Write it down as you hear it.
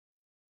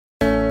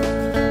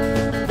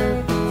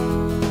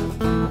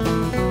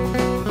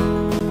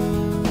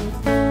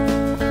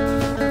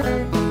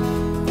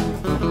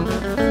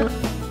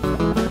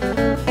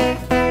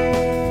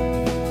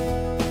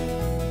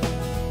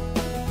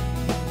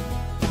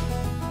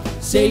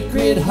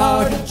Sacred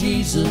Heart of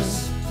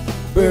Jesus,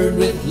 burn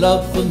with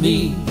love for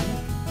me.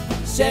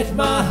 Set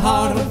my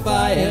heart on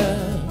fire,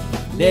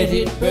 let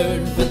it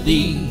burn for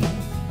thee.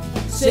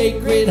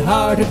 Sacred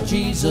Heart of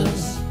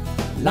Jesus,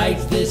 light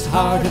this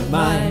heart of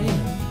mine.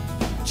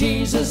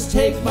 Jesus,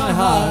 take my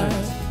heart,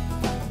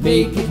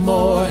 make it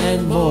more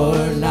and more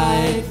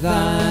like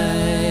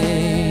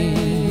thine.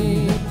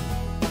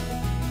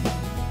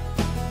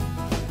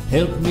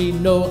 Help me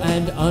know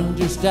and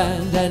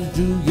understand and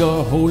do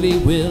your holy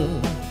will.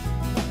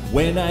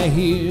 When I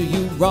hear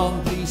you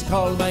wrong, please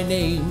call my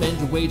name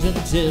and wait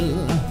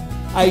until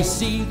I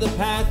see the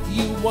path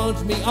you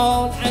want me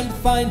on and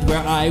find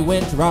where I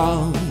went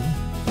wrong.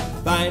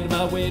 Find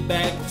my way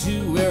back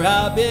to where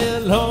I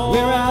belong.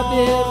 Where I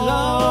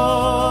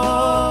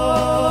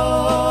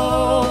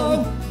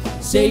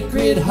belong.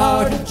 Sacred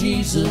Heart of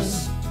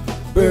Jesus,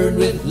 burn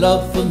with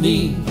love for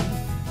me.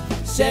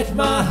 Set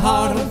my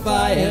heart on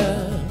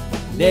fire,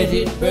 let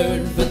it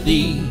burn for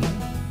thee.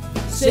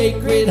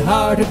 Sacred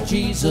Heart of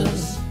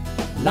Jesus,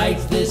 light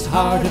this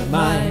heart of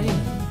mine.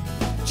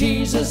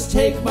 Jesus,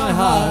 take my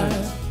heart,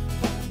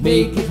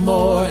 make it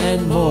more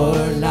and more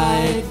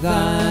like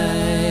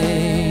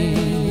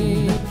thine.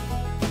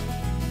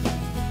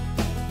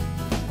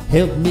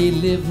 Help me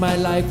live my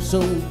life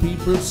so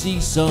people see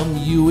some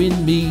you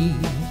in me.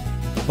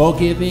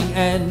 Forgiving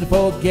and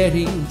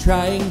forgetting,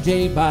 trying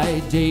day by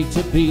day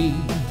to be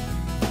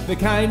the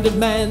kind of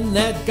man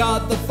that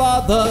God the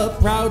Father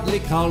proudly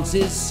calls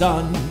his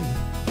son.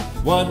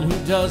 One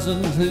who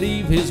doesn't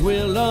leave his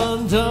will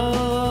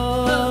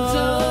undone.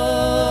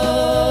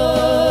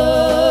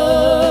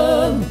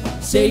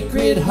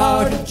 Sacred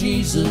Heart of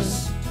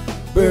Jesus,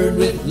 burn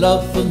with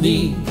love for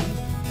me.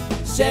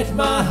 Set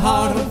my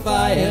heart on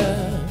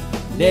fire,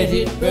 let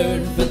it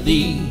burn for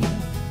thee.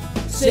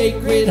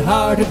 Sacred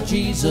Heart of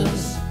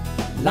Jesus,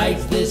 light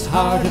this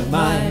heart of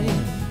mine.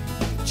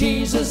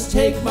 Jesus,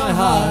 take my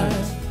heart,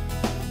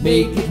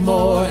 make it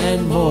more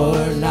and more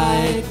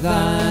like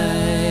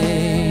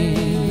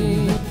thine.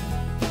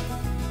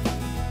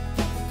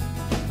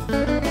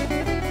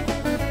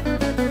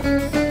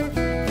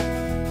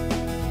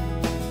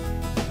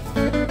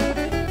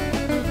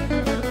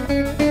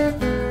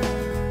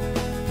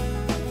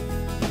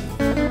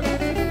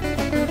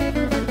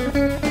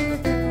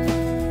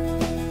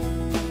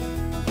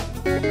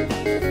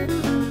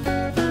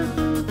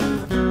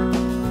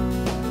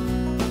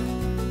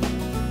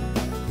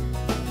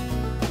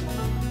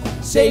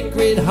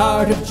 Sacred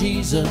Heart of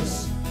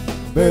Jesus,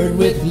 burn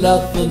with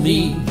love for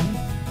me.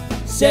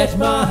 Set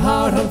my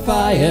heart on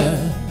fire,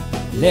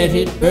 let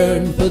it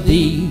burn for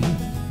thee.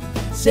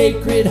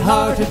 Sacred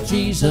Heart of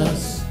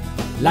Jesus,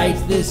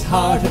 light this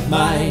heart of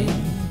mine.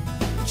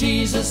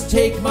 Jesus,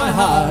 take my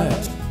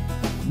heart,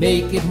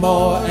 make it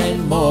more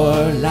and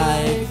more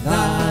like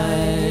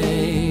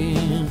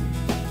thine.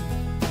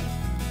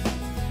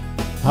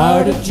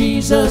 Heart of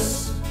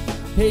Jesus,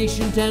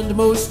 patient and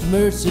most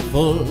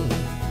merciful.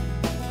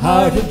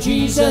 Heart of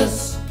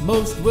Jesus,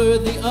 most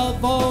worthy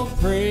of all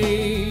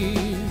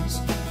praise.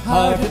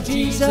 Heart of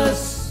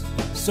Jesus,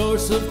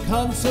 source of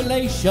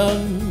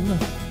consolation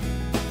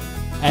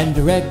and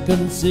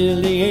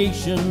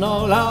reconciliation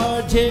all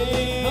our days.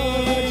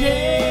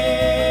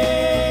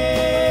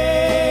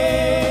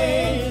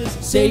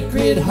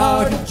 Sacred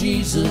Heart of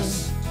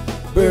Jesus,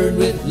 burn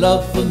with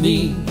love for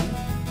me.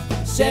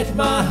 Set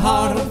my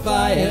heart on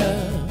fire,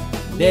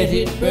 let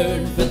it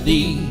burn for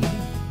thee.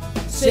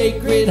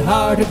 Sacred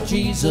Heart of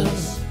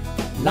Jesus,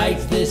 light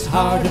this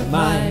heart of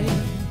mine.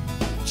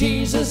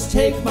 Jesus,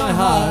 take my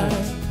heart,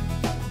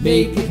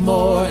 make it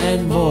more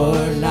and more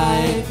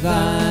like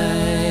thine.